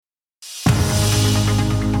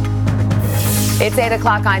It's 8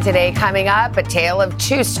 o'clock on Today. Coming up, a tale of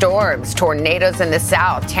two storms. Tornadoes in the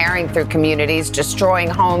south tearing through communities, destroying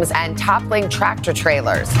homes and toppling tractor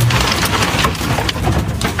trailers.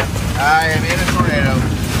 I am in a tornado.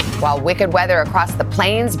 While wicked weather across the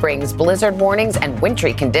plains brings blizzard warnings and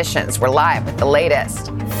wintry conditions. We're live with the latest.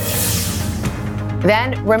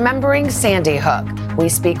 Then, remembering Sandy Hook. We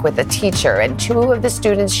speak with a teacher and two of the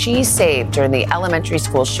students she saved during the elementary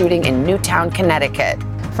school shooting in Newtown, Connecticut.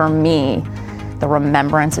 For me, the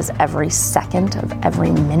remembrance is every second of every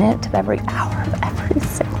minute of every hour of every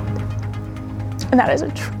second. And that is a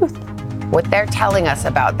truth. What they're telling us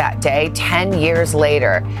about that day 10 years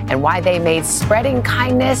later and why they made spreading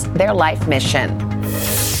kindness their life mission.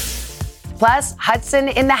 Plus, Hudson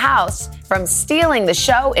in the house, from stealing the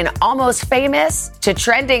show in Almost Famous to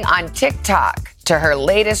trending on TikTok to her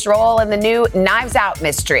latest role in the new Knives Out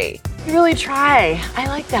mystery. You really try. I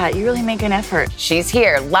like that. You really make an effort. She's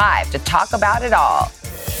here live to talk about it all.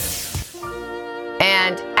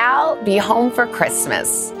 And Al be home for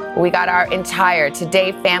Christmas. We got our entire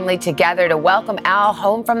Today family together to welcome Al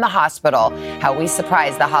home from the hospital. How we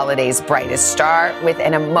surprised the holiday's brightest star with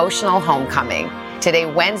an emotional homecoming.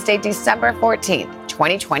 Today, Wednesday, December 14th,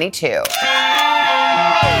 2022.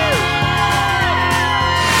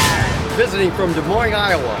 Visiting from Des Moines,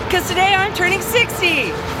 Iowa. Because today I'm turning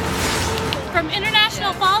 60. From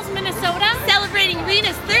International Falls, Minnesota, celebrating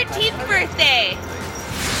Rena's 13th birthday.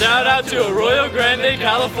 Shout out to Arroyo Grande,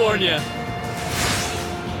 California.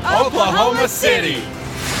 Oklahoma City.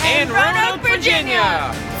 And Roanoke,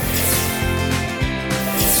 Virginia.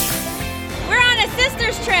 We're on a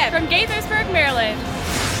sister's trip from Gaithersburg, Maryland.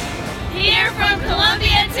 Here from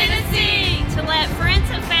Columbia, Tennessee, to let friends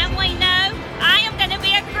and family know I am going to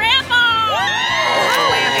be a grandma.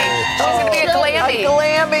 She's going to be a glammy. A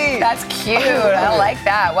glammy. That's cute. I like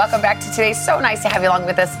that. Welcome back to Today. So nice to have you along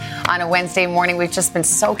with us on a Wednesday morning. We've just been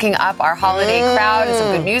soaking up our holiday crowd and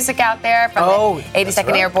some good music out there from the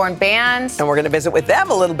 82nd Airborne Band. And we're going to visit with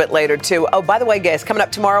them a little bit later, too. Oh, by the way, guys, coming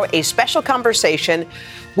up tomorrow, a special conversation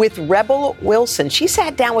with Rebel Wilson. She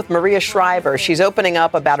sat down with Maria Shriver. She's opening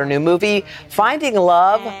up about her new movie, Finding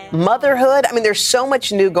Love, Motherhood. I mean, there's so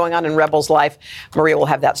much new going on in Rebel's life. Maria will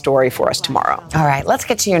have that story for us tomorrow. All right, let's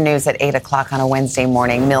get to your news at 8 o'clock on a Wednesday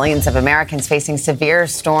morning. Millions of Americans facing severe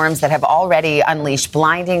storms that have already unleashed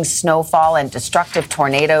blinding snowfall and destructive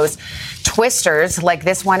tornadoes. Twisters like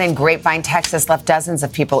this one in Grapevine, Texas, left dozens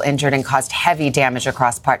of people injured and caused heavy damage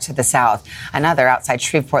across parts of the South. Another outside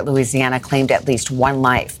Shreveport, Louisiana, claimed at least one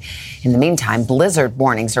life. In the meantime, blizzard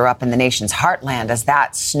warnings are up in the nation's heartland as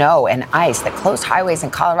that snow and ice that closed highways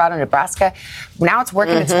in Colorado and Nebraska, now it's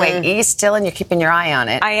working its way east. Dylan, you're keeping your eye on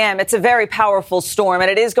it. I am. It's a very powerful storm, and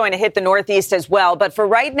it is going to hit the Northeast as well. But for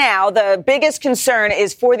right now, the biggest concern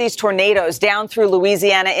is for these tornadoes down through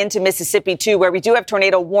Louisiana into Mississippi, too, where we do have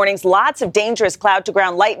tornado warnings, lots of dangerous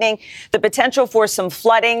cloud-to-ground lightning, the potential for some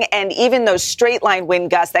flooding, and even those straight-line wind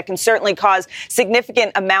gusts that can certainly cause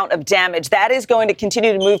significant amount of damage. That is going to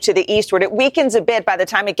continue to move to the eastward. It weakens a bit by the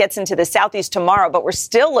time it gets into the southeast tomorrow, but we're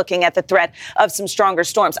still looking at the threat of some stronger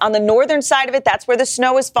storms. On the northern side of it, that's where the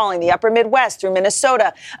snow is falling, the upper Midwest through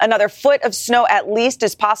Minnesota. Another foot of snow at least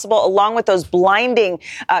is possible, along with those blinding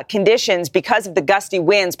conditions because of the gusty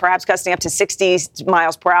winds, perhaps gusting up to 60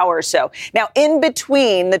 miles per hour or so. Now, in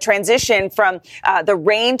between the transition from the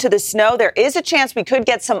rain to the snow, there is a chance we could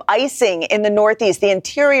get some icing in the Northeast, the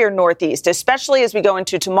interior Northeast, especially as we go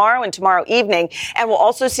into tomorrow and tomorrow evening. And we'll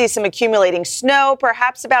also see some accumulating snow,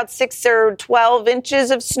 perhaps about 6 or 12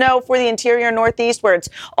 inches of snow for the interior Northeast, where it's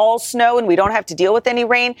all snow and we don't have to deal with any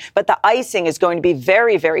rain. But the icing is going to be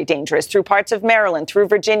very, very dangerous through parts of Maryland, through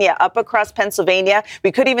Virginia, up across Pennsylvania.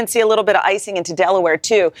 We could even see a little bit of icing into Delaware,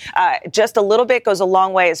 too. Just a little bit goes a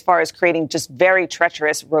long way as far as creating just very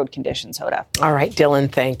treacherous road conditions, Hoda. All right,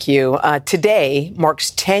 Dylan, thank you. Today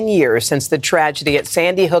marks 10 years since the tragedy at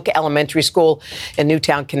Sandy Hook Elementary School in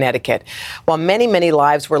Newtown, Connecticut. While many, many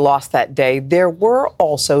lives were lost that day, there were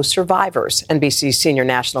also survivors. NBC's senior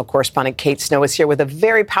national correspondent Kate Snow is here with a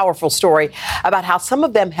very powerful story about how some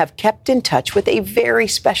of them have kept in touch with a very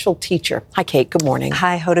special teacher. Hi, Kate. Good morning.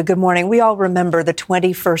 Hi, Hoda. Good morning. We all remember the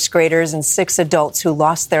 20 first graders and 6 adults who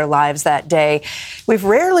lost their lives that day. We've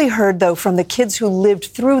rarely heard, though, from the kids who lived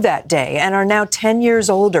through that day and are now 10 years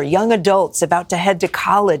older, young adults about to head to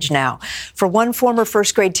college now. For one former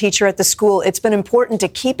first grade teacher at the school, it's been important to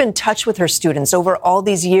keep in touch with her students over all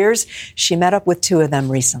these years. She met up with 2 of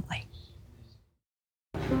them recently.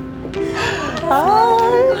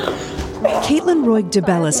 Caitlin Roig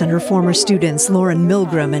DeBellis and her former students, Lauren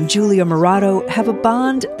Milgram and Julia Morato, have a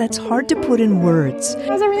bond that's hard to put in words.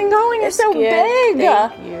 How's everything going? It's so big.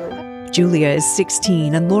 Thank you. Julia is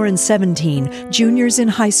 16 and Lauren 17, juniors in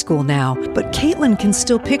high school now, but Caitlin can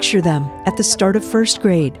still picture them at the start of first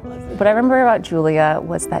grade. What I remember about Julia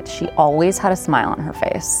was that she always had a smile on her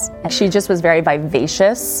face. She just was very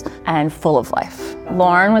vivacious and full of life.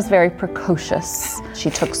 Lauren was very precocious. She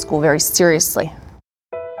took school very seriously.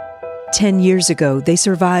 10 years ago, they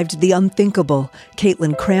survived the unthinkable.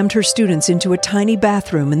 Caitlin crammed her students into a tiny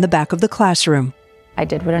bathroom in the back of the classroom. I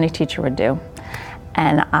did what any teacher would do,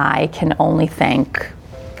 and I can only thank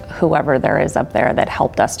whoever there is up there that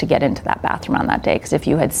helped us to get into that bathroom on that day, because if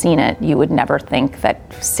you had seen it, you would never think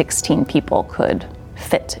that 16 people could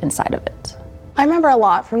fit inside of it. I remember a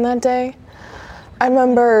lot from that day. I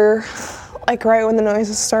remember right when the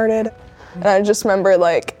noises started, and I just remember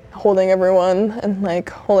holding everyone and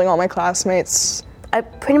holding all my classmates. I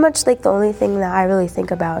pretty much the only thing that I really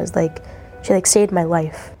think about is she saved my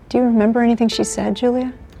life. Do you remember anything she said,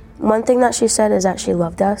 Julia? One thing that she said is that she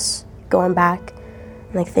loved us. Going back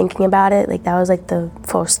and thinking about it, that was the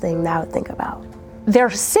first thing that I would think about. They're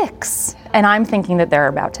 6, and I'm thinking that they're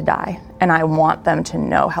about to die, and I want them to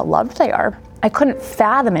know how loved they are. I couldn't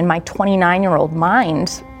fathom in my 29-year-old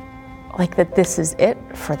mind that this is it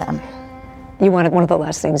for them. You wanted one of the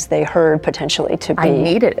last things they heard potentially to be, I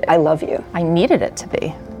needed it. I love you. I needed it to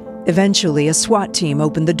be. Eventually, a SWAT team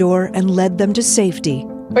opened the door and led them to safety.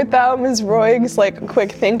 Without Ms. Roig's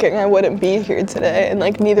quick thinking, I wouldn't be here today, and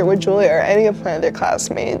neither would Julia or any of my other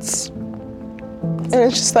classmates. And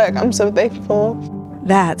it's just I'm so thankful.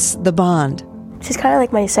 That's the bond. She's kind of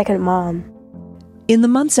like my second mom. In the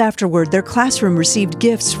months afterward, their classroom received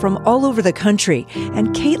gifts from all over the country, and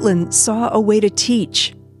Caitlin saw a way to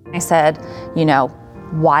teach. I said,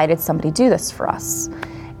 why did somebody do this for us?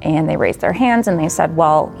 And they raised their hands and they said,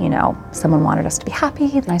 well, someone wanted us to be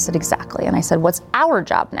happy. And I said, exactly. And I said, what's our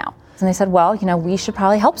job now? And they said, well, we should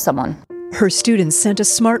probably help someone. Her students sent a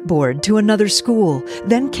smart board to another school.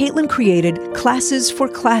 Then Caitlin created Classes for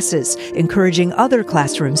Classes, encouraging other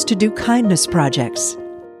classrooms to do kindness projects.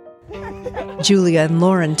 Julia and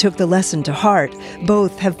Lauren took the lesson to heart.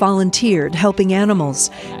 Both have volunteered helping animals.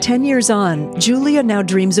 10 years on, Julia now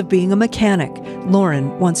dreams of being a mechanic.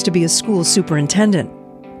 Lauren wants to be a school superintendent.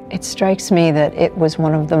 It strikes me that it was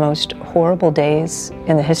one of the most horrible days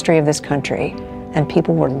in the history of this country, and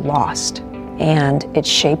people were lost, and it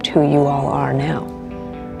shaped who you all are now.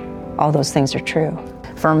 All those things are true.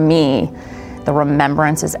 For me, the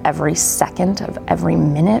remembrance is every second of every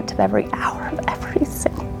minute of every hour of every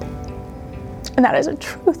single day. And that is a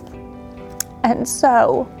truth. And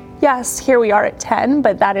so, yes, here we are at 10,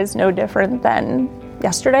 but that is no different than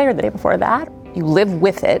yesterday or the day before that. You live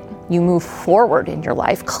with it. You move forward in your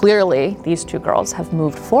life. Clearly, these 2 girls have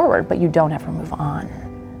moved forward, but you don't ever move on.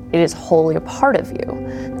 It is wholly a part of you,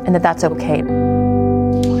 and that's okay.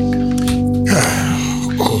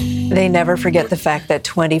 They never forget the fact that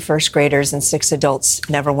 20 first graders and 6 adults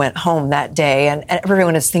never went home that day, and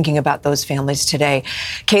everyone is thinking about those families today.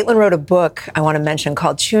 Caitlin wrote a book I want to mention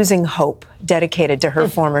called Choosing Hope, dedicated to her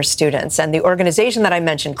former students. And the organization that I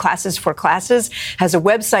mentioned, Classes for Classes, has a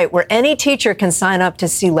website where any teacher can sign up to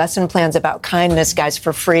see lesson plans about kindness, guys,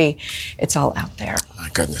 for free. It's all out there. My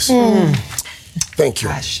goodness. Thank you.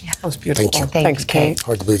 Gosh, that was beautiful. Thank you. Thanks, Kate.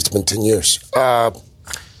 Hard to believe it's been 10 years.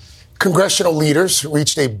 Congressional leaders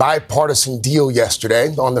reached a bipartisan deal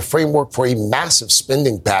yesterday on the framework for a massive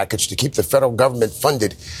spending package to keep the federal government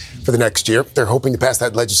funded for the next year. They're hoping to pass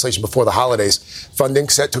that legislation before the holidays. Funding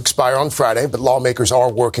set to expire on Friday, but lawmakers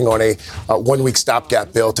are working on a one-week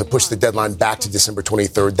stopgap bill to push the deadline back to December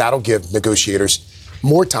 23rd. That'll give negotiators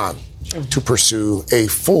more time to pursue a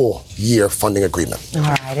full-year funding agreement. All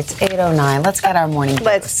right, it's 8:09. Let's get our morning dose.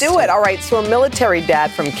 Let's do it. All right, so a military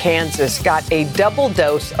dad from Kansas got a double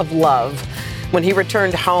dose of love when he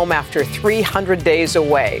returned home after 300 days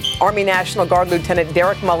away. Army National Guard Lieutenant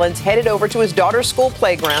Derek Mullins headed over to his daughter's school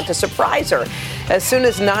playground to surprise her. As soon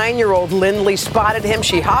as 9-year-old Lindley spotted him,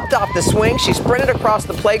 she hopped off the swing, she sprinted across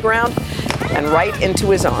the playground, and right into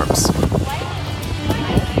his arms.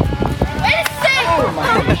 Oh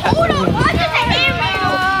my goodness. Hold on, why did they hear me?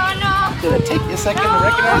 Oh, no. Did it take you a second to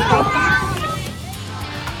recognize me?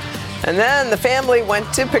 And then the family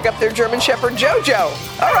went to pick up their German Shepherd, Jojo.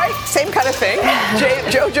 All right, same kind of thing.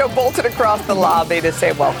 Jojo bolted across the lobby to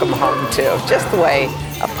say welcome home, too. Just the way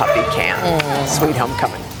a puppy can. Sweet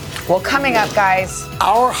homecoming. Well, coming up, guys,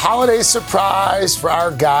 our holiday surprise for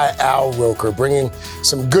our guy, Al Roker, bringing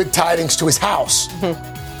some good tidings to his house.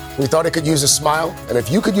 We thought it could use a smile, and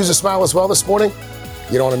if you could use a smile as well this morning,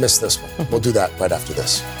 you don't want to miss this one. We'll do that right after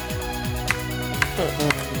this.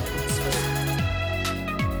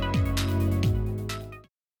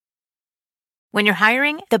 When you're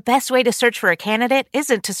hiring, the best way to search for a candidate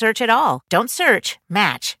isn't to search at all. Don't search,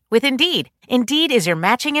 match with Indeed. Indeed is your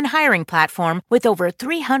matching and hiring platform with over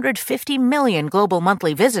 350 million global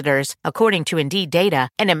monthly visitors, according to Indeed data,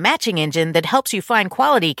 and a matching engine that helps you find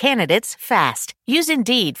quality candidates fast. Use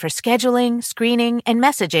Indeed for scheduling, screening, and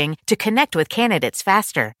messaging to connect with candidates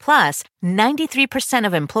faster. Plus, 93%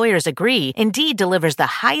 of employers agree Indeed delivers the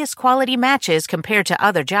highest quality matches compared to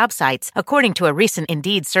other job sites, according to a recent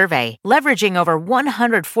Indeed survey. Leveraging over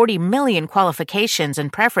 140 million qualifications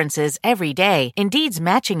and preferences every day, Indeed's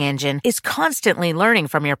matching engine is constantly learning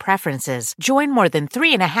from your preferences. Join more than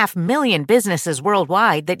 3.5 million businesses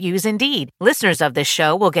worldwide that use Indeed. Listeners of this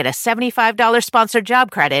show will get a $75 sponsored job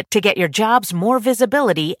credit to get your jobs more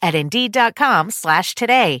visibility at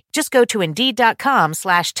Indeed.com/today. Just go to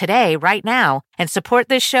Indeed.com/today right now and support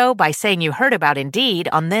this show by saying you heard about Indeed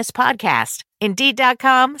on this podcast.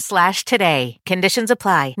 Indeed.com/today. Conditions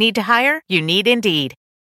apply. Need to hire? You need Indeed.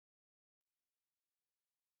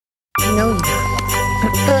 I know you.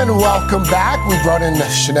 And welcome back. We brought in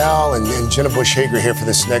Chanel and Jenna Bush Hager here for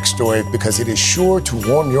this next story because it is sure to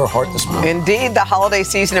warm your heart this morning. Indeed, the holiday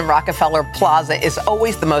season in Rockefeller Plaza is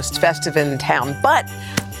always the most festive in town. But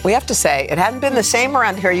we have to say, it hadn't been the same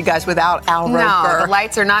around here, you guys, without Al Roker. No, the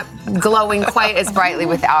lights are not glowing quite as brightly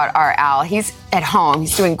without our Al. He's at home.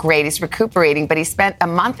 He's doing great. He's recuperating, but he spent a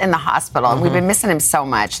month in the hospital, and we've been missing him so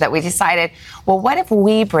much that we decided, well, what if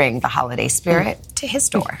we bring the holiday spirit to his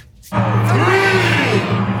door? 3,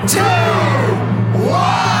 2,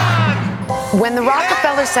 1. When the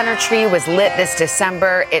Rockefeller Center tree was lit this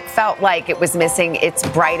December, it felt like it was missing its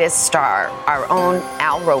brightest star, our own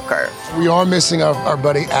Al Roker. We are missing our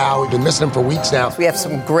buddy Al. We've been missing him for weeks now. We have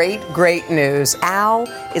some great news. Al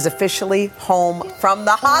is officially home from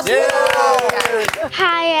the hospital. Yeah.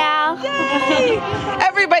 Hi, Al.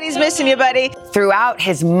 Everybody's missing you, buddy. Throughout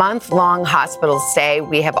his month-long hospital stay,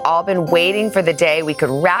 we have all been waiting for the day we could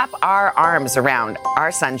wrap our arms around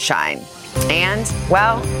our sunshine. And,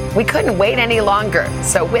 well, we couldn't wait any longer.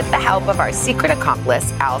 So with the help of our secret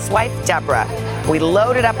accomplice, Al's wife, Deborah, we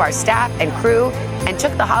loaded up our staff and crew and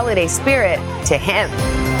took the holiday spirit to him.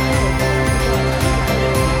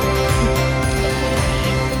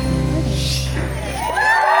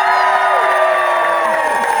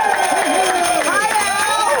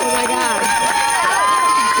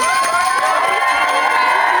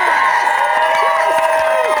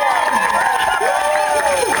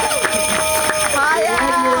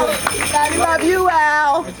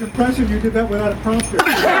 It's impressive you did that without a prompter.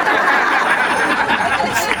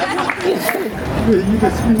 You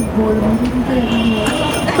just speak more than you did.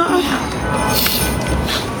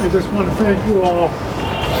 I just want to thank you all.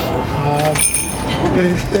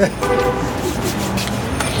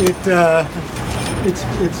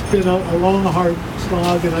 It's been a long, hard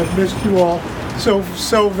slog, and I've missed you all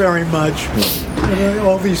so very much. And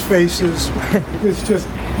all these faces, this just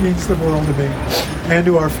means the world to me and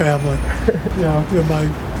to our family. You know, to my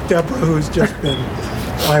Deborah, who has just been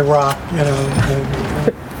my rock, you know, and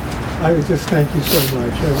I would just thank you so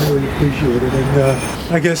much. I really appreciate it.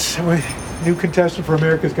 And I guess new contestant for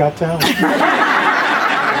America's Got Talent. You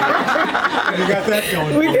got that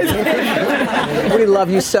going. We love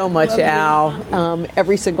you so much, Al.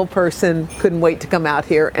 Every single person couldn't wait to come out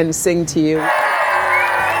here and sing to you.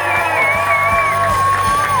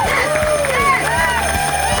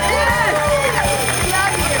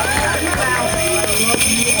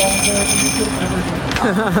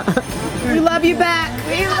 We love you back.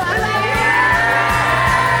 We love you.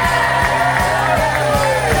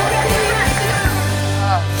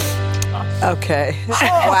 Okay.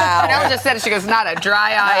 Wow. Chanel just said it. She goes, not a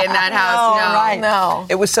dry eye in that house. No, right. No.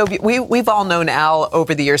 It was so we've all known Al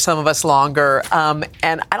over the years, some of us longer, and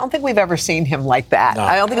I don't think we've ever seen him like that. No.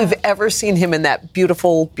 I don't think we've ever seen him in that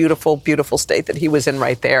beautiful, beautiful, beautiful state that he was in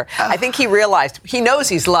right there. I think he realized, he knows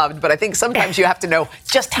he's loved, but I think sometimes you have to know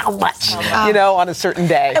just how much, you know, on a certain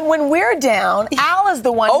day. And when we're down, Al is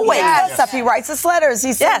the one who does stuff. He writes us letters.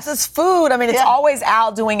 He sends us food. I mean, it's always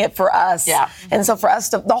Al doing it for us. Yeah. And so for us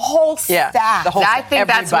to, the whole staff. I think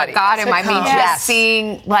that's what got him. I mean, just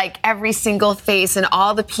seeing like every single face and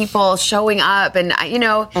all the people showing up, and you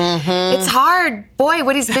know, it's hard. Boy,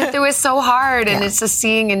 what he's been through is so hard, and it's just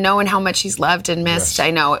seeing and knowing how much he's loved and missed.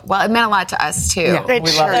 I know. Well, it meant a lot to us too. Yeah, we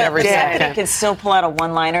loved every second. He can still pull out a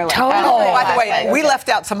one-liner. Like totally. Oh, by the way, we left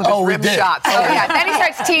out some of his rim shots. Oh yeah. Then he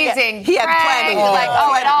starts teasing. He had plenty.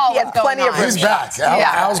 Like, it all. He had plenty of rim He's back.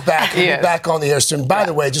 Al's back. He'll be back on the air soon. By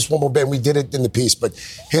the way, just one more bit. We did it in the piece, but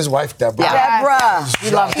his wife Deborah Deborah.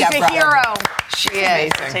 We love She's Deborah. a hero. She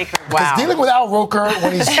is. Because dealing with Al Roker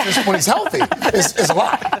when he's healthy is a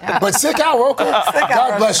lot. But sick Al Roker,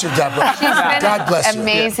 God bless you, Deborah. God bless you.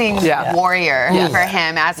 Amazing warrior for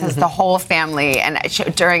him, as has the whole family. And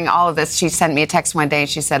during all of this, she sent me a text one day and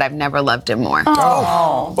she said, "I've never loved him more."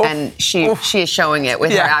 And she is showing it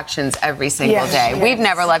with her actions every single day. We've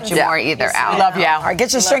never loved you more either, Al. We love you, Al. All right,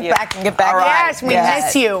 get your strength back and get back. Yes, we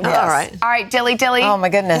miss you. Yes. All right, Dilly. Oh my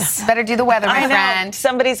goodness. Better do the weather, my friend.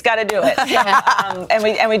 Somebody's got to do it.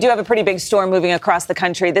 And we do have a pretty big storm moving across the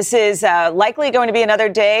country. This is likely going to be another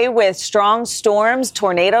day with strong storms,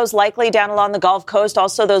 tornadoes likely down along the Gulf Coast.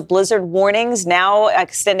 Also, those blizzard warnings now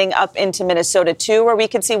extending up into Minnesota, too, where we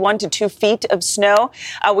could see 1 to 2 feet of snow.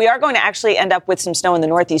 We are going to actually end up with some snow in the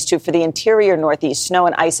Northeast, too, for the interior Northeast. Snow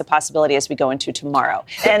and ice a possibility as we go into tomorrow.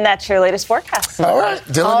 And that's your latest forecast. All right.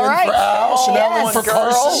 Dylan in for Al, Chanel in for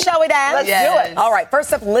Carson. Shall we dance? Let's do it. All right,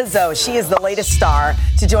 first up, Lizzo. She is the latest star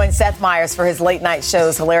to join Seth Meyers for his late night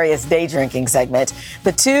show's hilarious day drinking segment.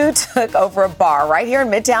 The two took over a bar right here in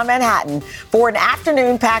Midtown Manhattan for an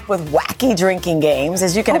afternoon packed with wacky drinking games.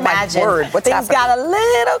 As you can imagine, things got a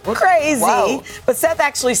little crazy. Whoa. But Seth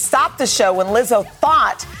actually stopped the show when Lizzo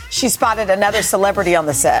thought she spotted another celebrity on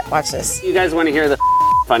the set. Watch this. You guys want to hear the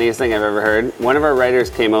funniest thing I've ever heard? One of our writers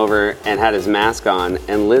came over and had his mask on,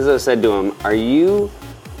 and Lizzo said to him, "Are you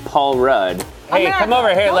Paul Rudd?" Hey, come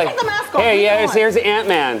over here. Don't take the mask off. Hey, here's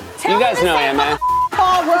Ant-Man. You guys know Ant-Man.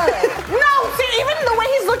 Paul Rudd. No, see, even the way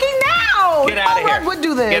he's looking now. Get out of here. Paul Rudd would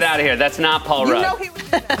do this. Get out of here. That's not Paul Rudd. I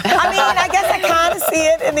mean, I guess I kind of see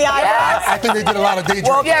it in the eyebrows. I think they did a lot of day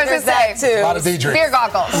drinking. Well, there's that too. A lot of day drinking. Beer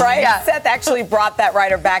goggles. Right? Yeah. Seth actually brought that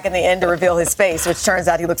writer back in the end to reveal his face, which turns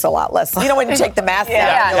out he looks a lot less. You know when you take the mask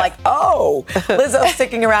down, you're like, oh. Lizzo's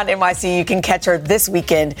sticking around NYC. You can catch her this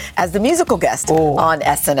weekend as the musical guest on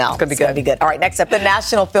SNL. It's going to be good. All right, next up, the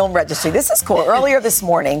National Film Registry. This is cool. Earlier this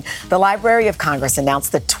morning, the Library of Congress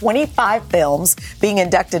announced the 25 films being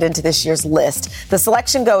inducted into this year's list. The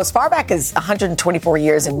selection goes far back as 124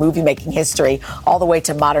 years in movie-making history, all the way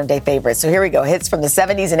to modern-day favorites. So here we go. Hits from the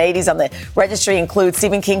 70s and 80s on the registry include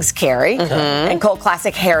Stephen King's Carrie and cult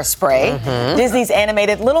classic Hairspray. Disney's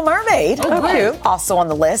animated Little Mermaid, also on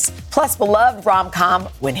the list. Plus beloved rom-com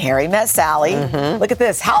When Harry Met Sally. Look at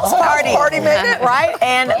this. House Party made it, right?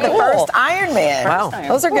 And the first Iron Man. Wow.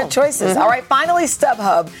 Those are good choices. All right, finally,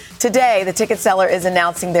 StubHub. Today, the ticket seller is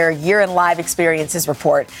announcing their Year in Live Experiences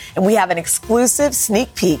report, and we have an exclusive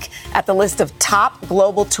sneak peek at the list of top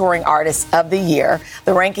global touring artists of the year.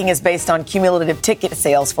 The ranking is based on cumulative ticket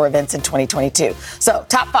sales for events in 2022. So,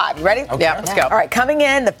 top 5. You ready? Okay. Yeah, let's go. All right, coming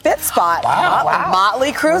in, the 5th spot,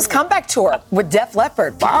 Motley Crue's comeback tour with Def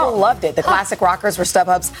Leppard. People loved it. The classic rockers were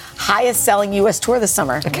StubHub's highest-selling U.S. tour this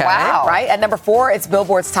summer. Okay. Wow. Right? At number 4, it's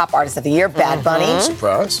Billboard's top artist of the year, Bad Bunny.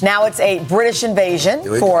 Surprise. Now it's a British invasion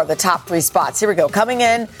for the top 3 spots. Here we go. Coming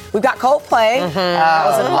in, we've got Coldplay. That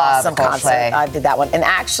was an awesome concert. I did that one. And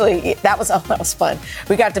actually, that was fun.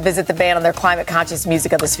 We got to visit the band on their climate-conscious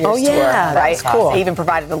Music of the Spheres tour. Right? That's cool. They even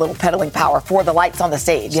provided a little pedaling power for the lights on the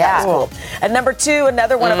stage. That was cool. At number 2,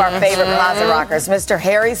 another one of our favorite closet rockers, Mr.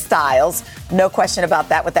 Harry Styles. No question about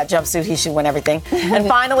that. With that jumpsuit, he should win everything. And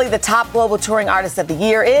finally, the top global touring artist of the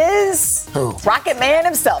year is Rocket Man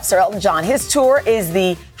himself, Sir Elton John. His tour is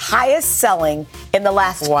the highest selling in the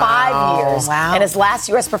last 5 years. Wow. And his last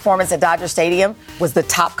U.S. performance at Dodger Stadium was the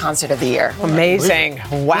top concert of the year. Amazing.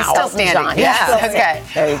 Wow. He's still standing. John. Yeah. Still Okay.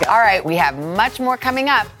 There you go. All right. We have much more coming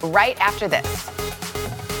up right after this.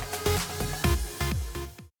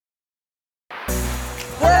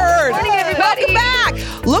 Good morning, everybody. Welcome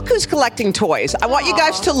back. Look who's collecting toys. I want you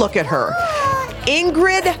guys to look at her.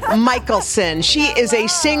 Ingrid Michaelson. She is a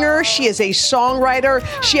singer. She is a songwriter.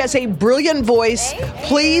 She has a brilliant voice.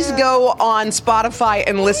 Please go on Spotify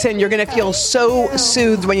and listen. You're going to feel so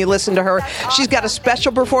soothed when you listen to her. She's got a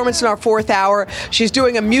special performance in our 4th hour. She's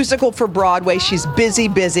doing a musical for Broadway. She's busy.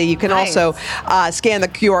 You can also scan the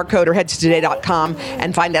QR code or head to today.com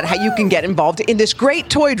and find out how you can get involved in this great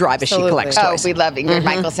toy drive as she collects toys. Oh, we love Ingrid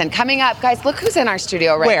Michaelson. Coming up, guys, look who's in our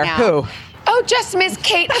studio right now. Who? Oh, just Miss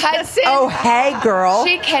Kate Hudson. Oh, hey, girl.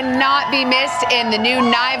 She cannot be missed in the new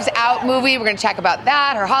Knives Out movie. We're going to talk about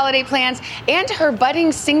that, her holiday plans, and her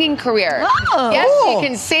budding singing career. Oh. Yes, she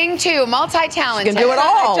can sing too, multi-talented. She can do it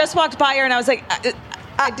all. I just walked by her and I was like,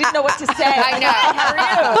 I didn't know what to say. I know. How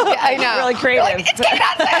are you? I know. Really creative. Like, it's Kate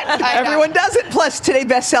Hudson. Everyone does it. Plus, today,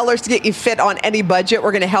 bestsellers to get you fit on any budget.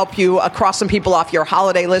 We're going to help you cross some people off your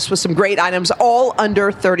holiday list with some great items, all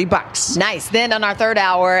under $30. Nice. Then on our third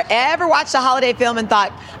hour, ever watched a holiday film and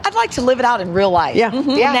thought, I'd like to live it out in real life? Yeah.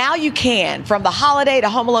 Yeah. Now you can. From The Holiday to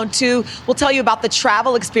Home Alone 2, we'll tell you about the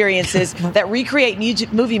travel experiences that recreate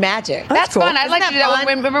movie magic. That's cool. fun. I'd like to do that.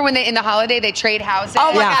 fun? Remember when in The Holiday they trade houses?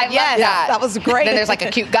 Oh my Yeah. God, yes. that. That was great. Then there's like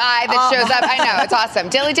a cute guy that shows up. I know, it's awesome.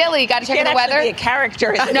 Dilly, you got to check the weather. Be a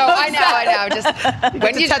character. No, I know. Just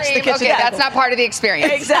when you touch the dream, kitchen okay, table. that's not part of the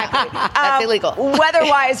experience. Exactly. That's illegal.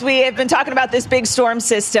 Weather-wise, we have been talking about this big storm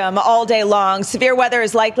system all day long. Severe weather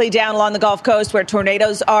is likely down along the Gulf Coast, where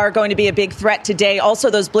tornadoes are going to be a big threat today. Also,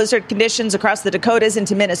 those blizzard conditions across the Dakotas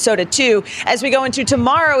into Minnesota, too. As we go into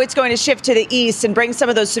tomorrow, it's going to shift to the east and bring some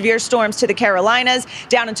of those severe storms to the Carolinas,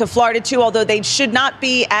 down into Florida, too, although they should not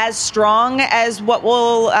be as strong as what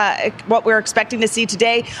we're expecting to see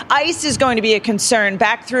today. Ice is going to be a concern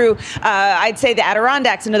back through, I'd say, the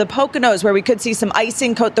Adirondacks into the Poconos, where we could see some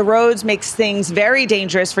icing coat the roads, makes things very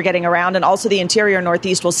dangerous for getting around. And also the interior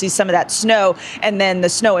Northeast will see some of that snow. And then the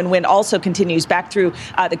snow and wind also continues back through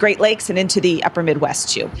the Great Lakes and into the upper Midwest,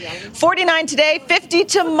 too. 49 today, 50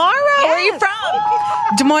 tomorrow. Yes. Where are you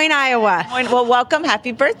from? Des Moines, Iowa. Well, welcome.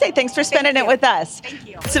 Happy birthday. Thanks for spending it with us. Thank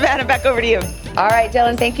you. Savannah, back over to you. All right,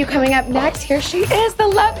 Dylan, thank you. Coming up next, here she is, the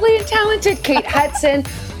lovely and talented Kate Hudson.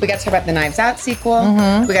 We got to talk about the Knives Out sequel.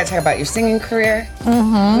 We got to talk about your singing career. We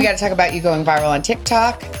got to talk about you going viral on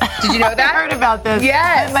TikTok. Did you know that? I heard about this.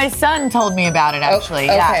 Yes. My son told me about it, actually.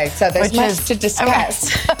 Okay, yeah. so there's Which much is to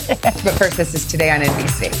discuss. But first, this is Today on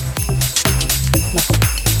NBC.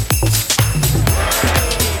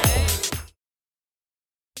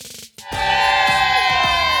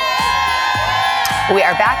 We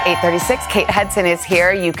are back, 8:36. Kate Hudson is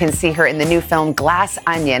here. You can see her in the new film Glass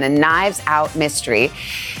Onion, a Knives Out mystery.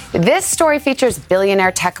 This story features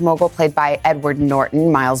billionaire tech mogul played by Edward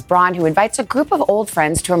Norton, Miles Braun, who invites a group of old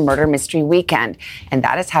friends to a murder mystery weekend. And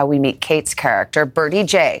that is how we meet Kate's character, Birdie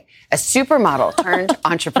J, a supermodel turned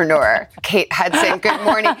entrepreneur. Kate Hudson, good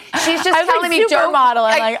morning. She's just telling me, supermodel.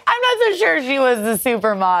 I'm not so sure she was the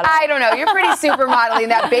supermodel. I don't know. You're pretty supermodel in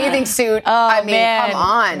that bathing suit. Oh, I mean, come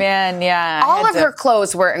on. Man, yeah. All of her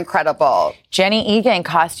clothes were incredible. Jenny Egan,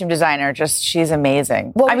 costume designer, she's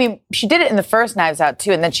amazing. Well, I mean, she did it in the first Knives Out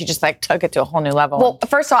too, and then she just took it to a whole new level. Well,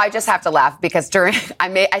 first of all, I just have to laugh because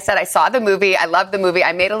I said I saw the movie, I love the movie.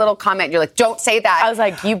 I made a little comment. You're like, don't say that. I was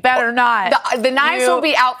like, you better not. The knives will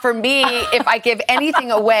be out for me if I give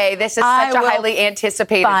anything away. This is such a highly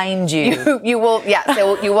anticipated. Find you. You will. Yes,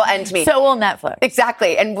 you will end me. So will Netflix.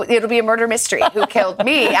 Exactly, and it'll be a murder mystery. Who killed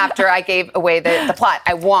me after I gave away the plot?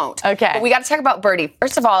 I won't. Okay. But we got to talk about Birdie.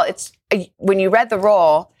 First of all, when you read the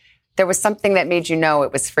role, there was something that made you know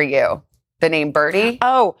it was for you. The name Birdie.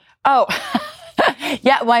 Oh.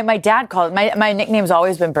 Yeah, my dad called it. My nickname's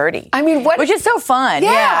always been Birdie. I mean, which is so fun.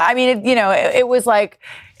 Yeah. I mean, it was like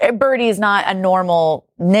Birdie is not a normal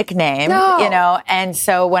nickname, and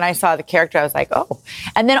so when I saw the character, I was like, oh.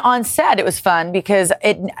 And then on set, it was fun because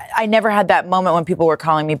I never had that moment when people were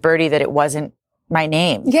calling me Birdie that it wasn't my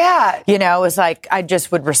name. Yeah. It was like I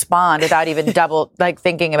just would respond without even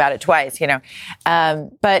thinking about it twice,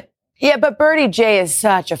 But Birdie J is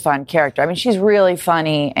such a fun character. I mean, she's really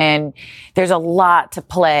funny, and there's a lot to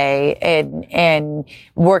play. And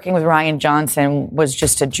working with Ryan Johnson was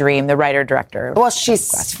just a dream. The writer-director. Well,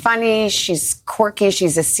 she's funny. She's quirky.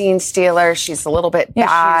 She's a scene stealer. She's a little bit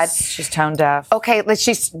bad. She's tone deaf. Okay,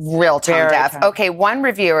 she's real tone deaf. Okay, one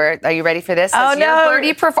reviewer. Are you ready for this? Oh, no.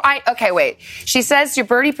 Okay, wait. She says your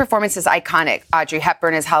Birdie performance is iconic. Audrey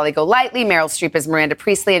Hepburn as Holly Golightly, Meryl Streep as Miranda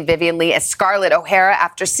Priestley, and Vivien Leigh as Scarlett O'Hara.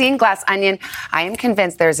 After seeing Glass Onion, I am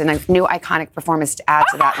convinced there's a new iconic performance to add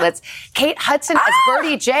to that. Kate Hudson as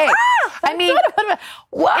Birdie J. I mean,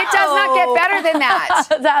 wow. It does not get better than that.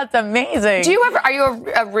 That's amazing. Are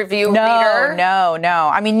you a review reader? No.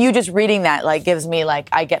 I mean, you just reading that gives me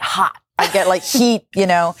I get hot. I get heat,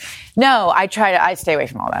 No, I stay away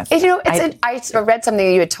from all that. I read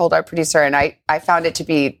something you had told our producer, and I found it to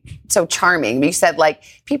be so charming. You said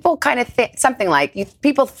people kind of think something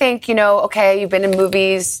people think, okay, you've been in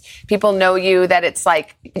movies, people know you, that it's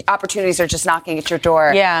opportunities are just knocking at your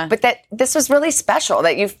door. Yeah. But that this was really special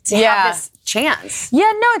that you've had this chance.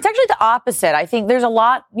 Yeah, no, it's actually the opposite. I think there's a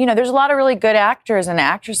lot of really good actors and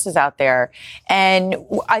actresses out there. And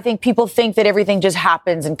I think people think that everything just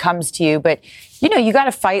happens and comes to you, but you got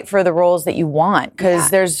to fight for the roles that you want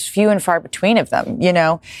because there's few and far between of them,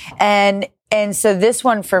 And so this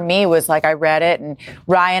one for me was I read it, and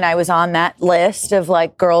Ryan, I was on that list of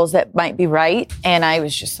girls that might be right. And I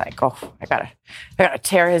was just oh, I gotta I gotta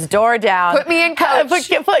tear his door down. Put me in, coach.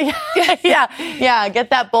 Yeah, get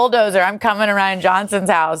that bulldozer. I'm coming around Johnson's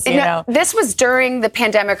house, you know. This was during the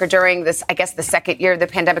pandemic or during this, I guess, the second year of the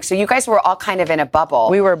pandemic. So you guys were all kind of in a bubble.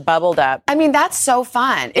 We were bubbled up. I mean, that's so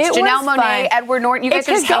fun. It's Janelle Monáe, Edward Norton. You guys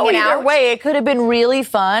are just hanging out. Either way. It could have been really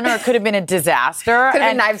fun or it could have been a disaster. Could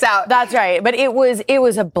have been Knives Out. That's right. But it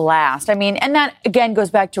was a blast. I mean, and that, again,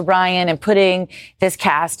 goes back to Ryan and putting this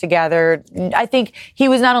cast together. I think he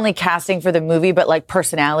was not only casting for the movie, but like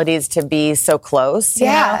personalities to be so close. Yeah.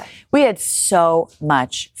 You know? We had so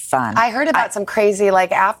much fun. I heard about some crazy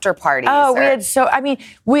like after parties. Oh, we had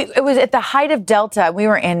it was at the height of Delta. We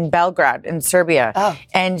were in Belgrade in Serbia. Oh.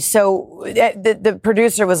 And so the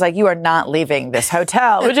producer was like, you are not leaving this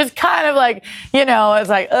hotel, which is kind of like, you know, it's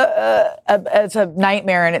like, it's a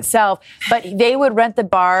nightmare in itself. But they would rent the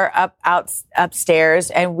bar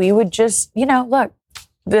upstairs and we would just, you know, look.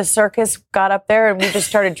 The circus got up there and we just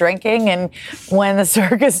started drinking. And when the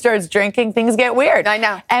circus starts drinking, things get weird. I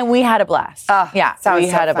know. And we had a blast. Yeah, we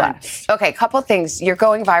had a blast. Okay, couple things. You're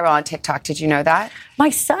going viral on TikTok. Did you know that?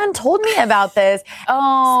 My son told me about this.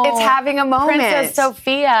 Oh, it's having a moment. Princess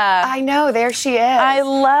Sophia. I know. There she is.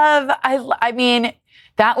 I mean,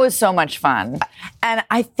 that was so much fun. And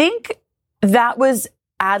I think that was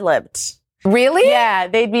ad-libbed. Really? Yeah,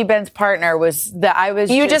 They'd Be Ben's partner was the.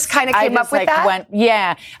 You just kind of came up with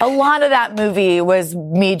that? A lot of that movie was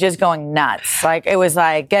me just going nuts. Like it was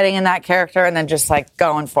like getting in that character and then just like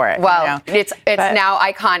going for it. Well, you know? it's now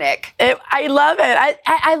iconic. I love it.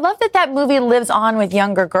 I love that movie lives on with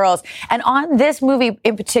younger girls. And on this movie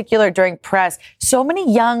in particular during press, so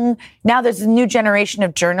many young, now there's a new generation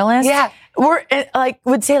of journalists. Yeah.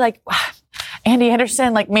 Would say like, Andy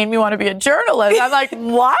Anderson made me want to be a journalist. I'm like,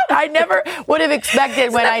 what? I never would have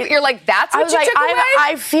expected you're like, that's what you took away?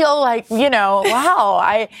 I feel like, you know,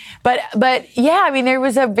 wow. But yeah, I mean, there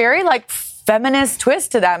was a very feminist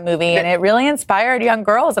twist to that movie and it really inspired young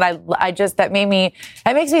girls. And that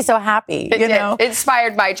makes me so happy. It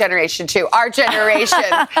inspired my generation too, our generation,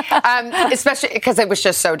 especially because it was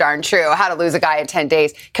just so darn true. How to Lose a Guy in 10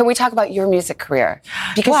 Days. Can we talk about your music career?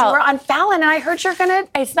 Because you were on Fallon and I heard you're going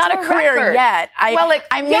to. It's not a career yet.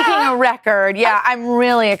 I'm making a record. Yeah, I'm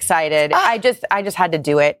really excited. I just had to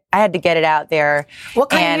do it. I had to get it out there. What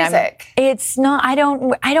kind of music? It's not, I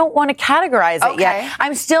don't want to categorize it yet.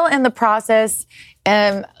 I'm still in the process.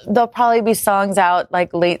 There'll probably be songs out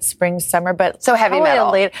late spring, summer, but so heavy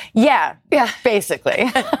metal. Yeah,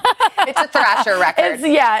 basically. It's a thrasher record.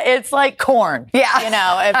 It's like Korn. Yeah, you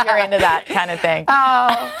know, if you're into that kind of thing.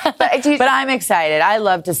 Oh, but I'm excited. I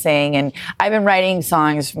love to sing, and I've been writing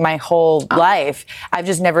songs my whole life. I've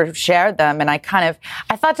just never shared them, and I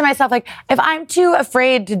thought to myself, if I'm too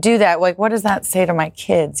afraid to do that, what does that say to my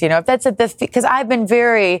kids? You know, if that's because I've been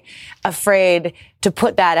very afraid to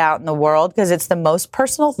put that out in the world because it's the most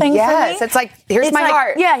personal thing for me. Yes, it's like, here's my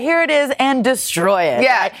heart. Yeah, here it is, and destroy it.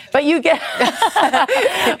 Yeah. Right? But you get,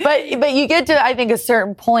 but you get to, I think, a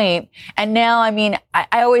certain point. And now, I mean,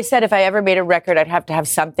 I always said if I ever made a record, I'd have to have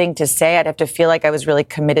something to say. I'd have to feel like I was really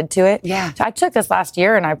committed to it. Yeah. So I took this last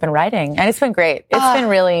year and I've been writing, and it's been great. It's been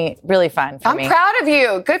really, really fun for me. I'm proud of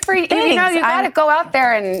you. Good for you. Thanks. You know, you got to go out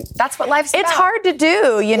there, and that's what life's about. It's hard to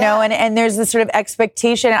do, you know, and there's this sort of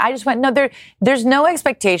expectation. And I just went, no, there's no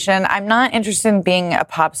expectation. I'm not interested in being a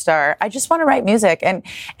pop star. I just want to write music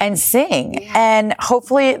and sing. Yeah. And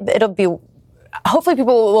hopefully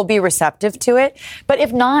people will be receptive to it. But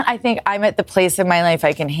if not, I think I'm at the place in my life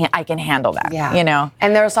I can handle that. Yeah. You know.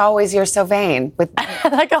 And there's always You're So Vain.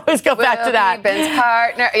 I always go back to that. Ben's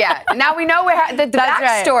partner. Yeah. Now we know the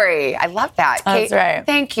backstory. Right. I love that. That's Kate, right.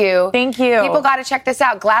 Thank you. Thank you. People got to check this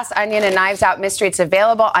out. Glass Onion and Knives Out Mystery. It's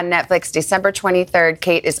available on Netflix December 23rd.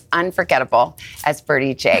 Kate is unforgettable as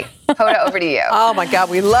Birdie J. Hoda, over to you. Oh, my God.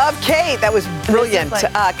 We love Kate. That was brilliant.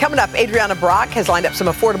 Coming up, Adrianna Brach has lined up some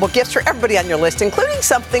affordable gifts for everybody on your list, including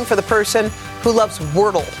something for the person who loves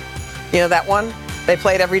Wordle. You know that one? They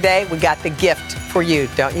play it every day. We got the gift for you,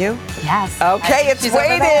 don't you? Yes. Okay, it's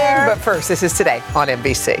waiting. But first, this is Today on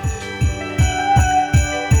NBC.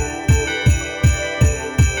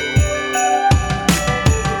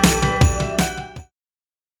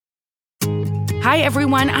 Hi,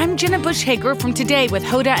 everyone. I'm Jenna Bush Hager from Today with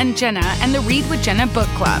Hoda and Jenna and the Read with Jenna book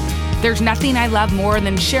club. There's nothing I love more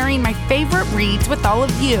than sharing my favorite reads with all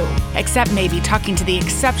of you, except maybe talking to the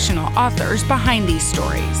exceptional authors behind these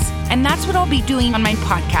stories. And that's what I'll be doing on my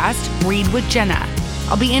podcast, Read with Jenna.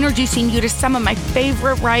 I'll be introducing you to some of my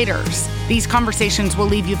favorite writers. These conversations will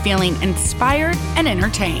leave you feeling inspired and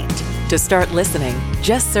entertained. To start listening,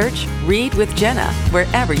 just search Read with Jenna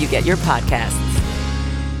wherever you get your podcasts.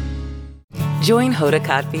 Join Hoda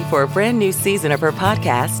Kotb for a brand new season of her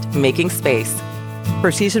podcast, Making Space.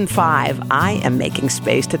 For Season 5, I am making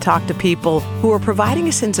space to talk to people who are providing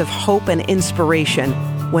a sense of hope and inspiration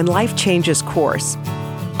when life changes course.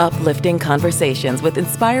 Uplifting conversations with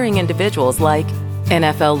inspiring individuals like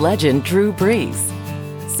NFL legend Drew Brees,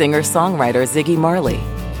 singer-songwriter Ziggy Marley,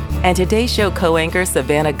 and Today's Show co-anchor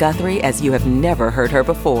Savannah Guthrie as you have never heard her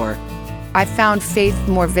before. I found faith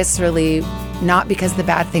more viscerally, not because the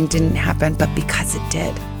bad thing didn't happen, but because it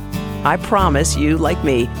did. I promise you, like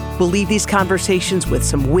me, will leave these conversations with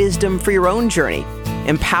some wisdom for your own journey,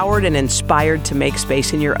 empowered and inspired to make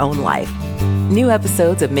space in your own life. New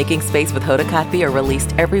episodes of Making Space with Hoda Kotb are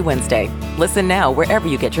released every Wednesday. Listen now wherever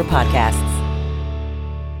you get your podcasts.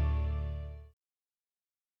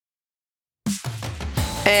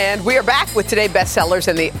 And we are back with Today Bestsellers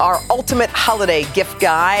and our ultimate holiday gift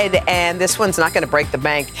guide. And this one's not going to break the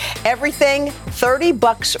bank. Everything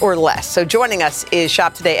 $30 or less. So joining us is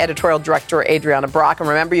Shop Today editorial director Adrianna Brach. And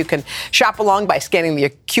remember, you can shop along by scanning the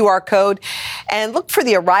QR code and look for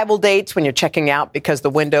the arrival dates when you're checking out because the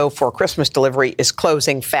window for Christmas delivery is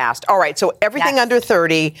closing fast. All right. So everything under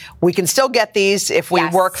 30, we can still get these if we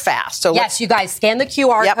work fast. So yes, you guys scan the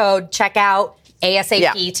QR code, check out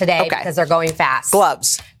ASAP today because they're going fast.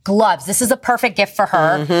 Gloves. This is a perfect gift for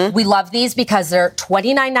her. Mm-hmm. We love these because they're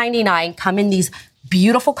 $29.99, come in these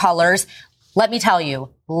beautiful colors. Let me tell you,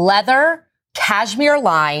 leather, cashmere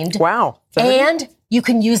lined. Wow. And you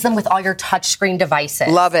can use them with all your touchscreen devices.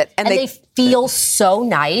 Love it. And they feel so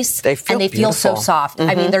nice. They feel feel so soft. Mm-hmm.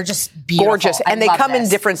 I mean, they're just beautiful. Gorgeous. And they come in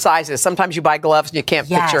different sizes. Sometimes you buy gloves and you can't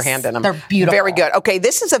fit your hand in them. They're beautiful. Very good. Okay,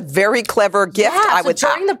 this is a very clever gift.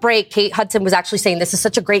 During the break, Kate Hudson was actually saying this is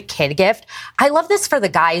such a great kid gift. I love this for the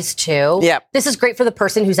guys, too. Yep. This is great for the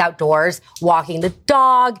person who's outdoors, walking the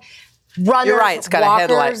dog, runners, You're right. It's got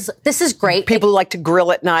walkers. a headlight. This is great. People who like to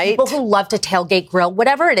grill at night. People who love to tailgate grill,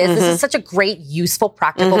 whatever it is. This is such a great, useful,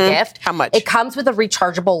 practical gift. How much? It comes with a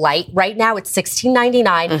rechargeable light. Right now, it's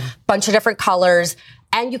 $16.99, bunch of different colors.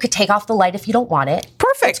 And you could take off the light if you don't want it.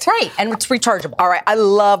 Perfect. It's great, and it's rechargeable. All right, I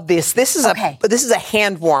love this. This is a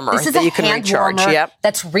hand warmer that you can recharge.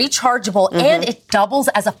 That's rechargeable, and it doubles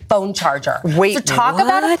as a phone charger. Wait, so talk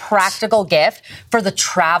about a practical gift for the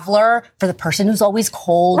traveler, for the person who's always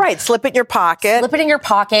cold. Right, slip it in your pocket. Slip it in your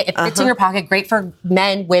pocket. It fits in your pocket. Great for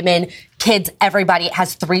men, women, kids, everybody. It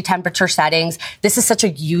has 3 temperature settings. This is such a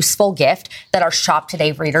useful gift that our Shop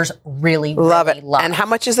Today readers really love. And how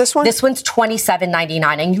much is this one? This one's $27.99,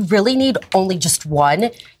 and you really need only just one.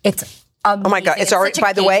 It's amazing. Oh my God! It's already.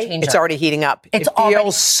 By the way, it's already heating up. It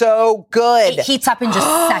feels so good. It heats up in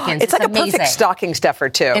just seconds. It's like amazing. a perfect stocking stuffer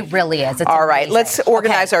too. It really is. It's all right. amazing. Let's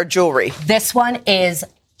organize our jewelry. This one is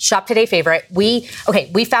Shop Today favorite. We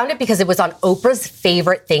found it because it was on Oprah's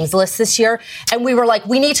favorite things list this year. And we were like,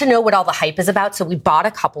 we need to know what all the hype is about. So we bought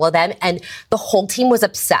a couple of them and the whole team was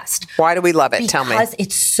obsessed. Why do we love it? Tell me. Because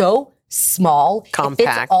it's so small. Compact.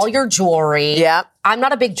 It fits all your jewelry. Yeah. I'm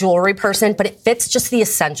not a big jewelry person, but it fits just the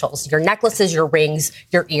essentials. Your necklaces, your rings,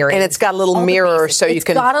 your earrings. And it's got a little mirror so you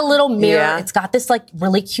can... It's got a little mirror. Yeah. It's got this like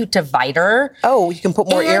really cute divider. Oh, you can put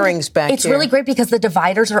more earrings back It's here. really great because the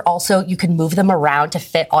dividers are also, you can move them around to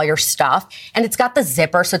fit all your stuff. And it's got the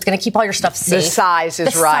zipper, so it's going to keep all your stuff safe. The size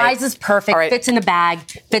is the right. The size is perfect. Right. Fits in a bag,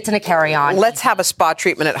 fits in a carry-on. Let's have a spa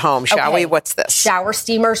treatment at home, shall we? What's this? Shower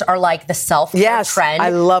steamers are like the self-care trend I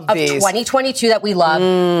love of these. 2022 that we love.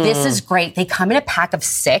 This is great. They come in a pack of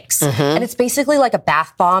 6. And it's basically like a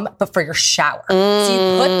bath bomb, but for your shower. So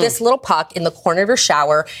you put this little puck in the corner of your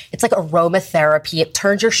shower. It's like aromatherapy. It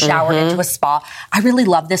turns your shower into a spa. I really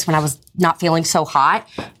love this when I was not feeling so hot.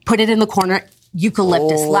 Put it in the corner.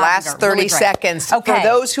 Eucalyptus, last 30 seconds. Okay. For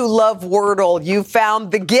those who love Wordle, you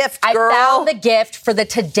found the gift, girl. I found the gift for the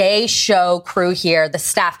Today Show crew here, the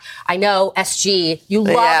staff. I know, SG, you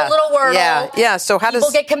love a little Wordle. Yeah. So how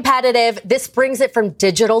People get competitive. This brings it from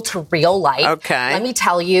digital to real life. Okay. Let me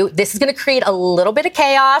tell you, this is going to create a little bit of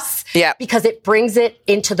chaos. Yeah. Because it brings it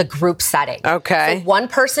into the group setting. Okay. So one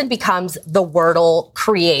person becomes the Wordle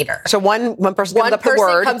creator. So one person comes up with the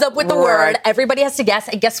word. comes up with the word. Everybody has to guess.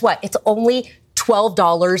 And guess what? It's only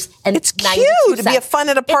 $12 and it's cute. It'd be a fun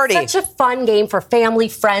at a party. It's such a fun game for family,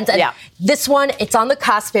 friends. And this one, it's on the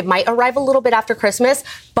cusp. It might arrive a little bit after Christmas,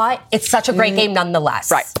 but it's such a great game nonetheless.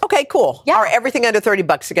 Right. Okay, cool. Yeah. All right, everything under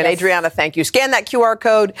 $30 again. Yes. Adrianna, thank you. Scan that QR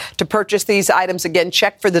code to purchase these items. Again,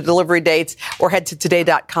 check for the delivery dates or head to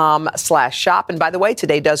today.com/shop. And by the way,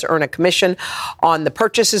 Today does earn a commission on the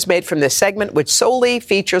purchases made from this segment, which solely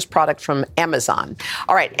features product from Amazon.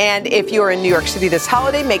 All right. And if you're in New York City this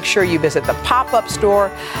holiday, make sure you visit the pop-up store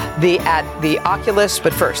at the Oculus.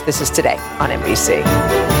 But first, this is Today on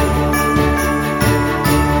NBC.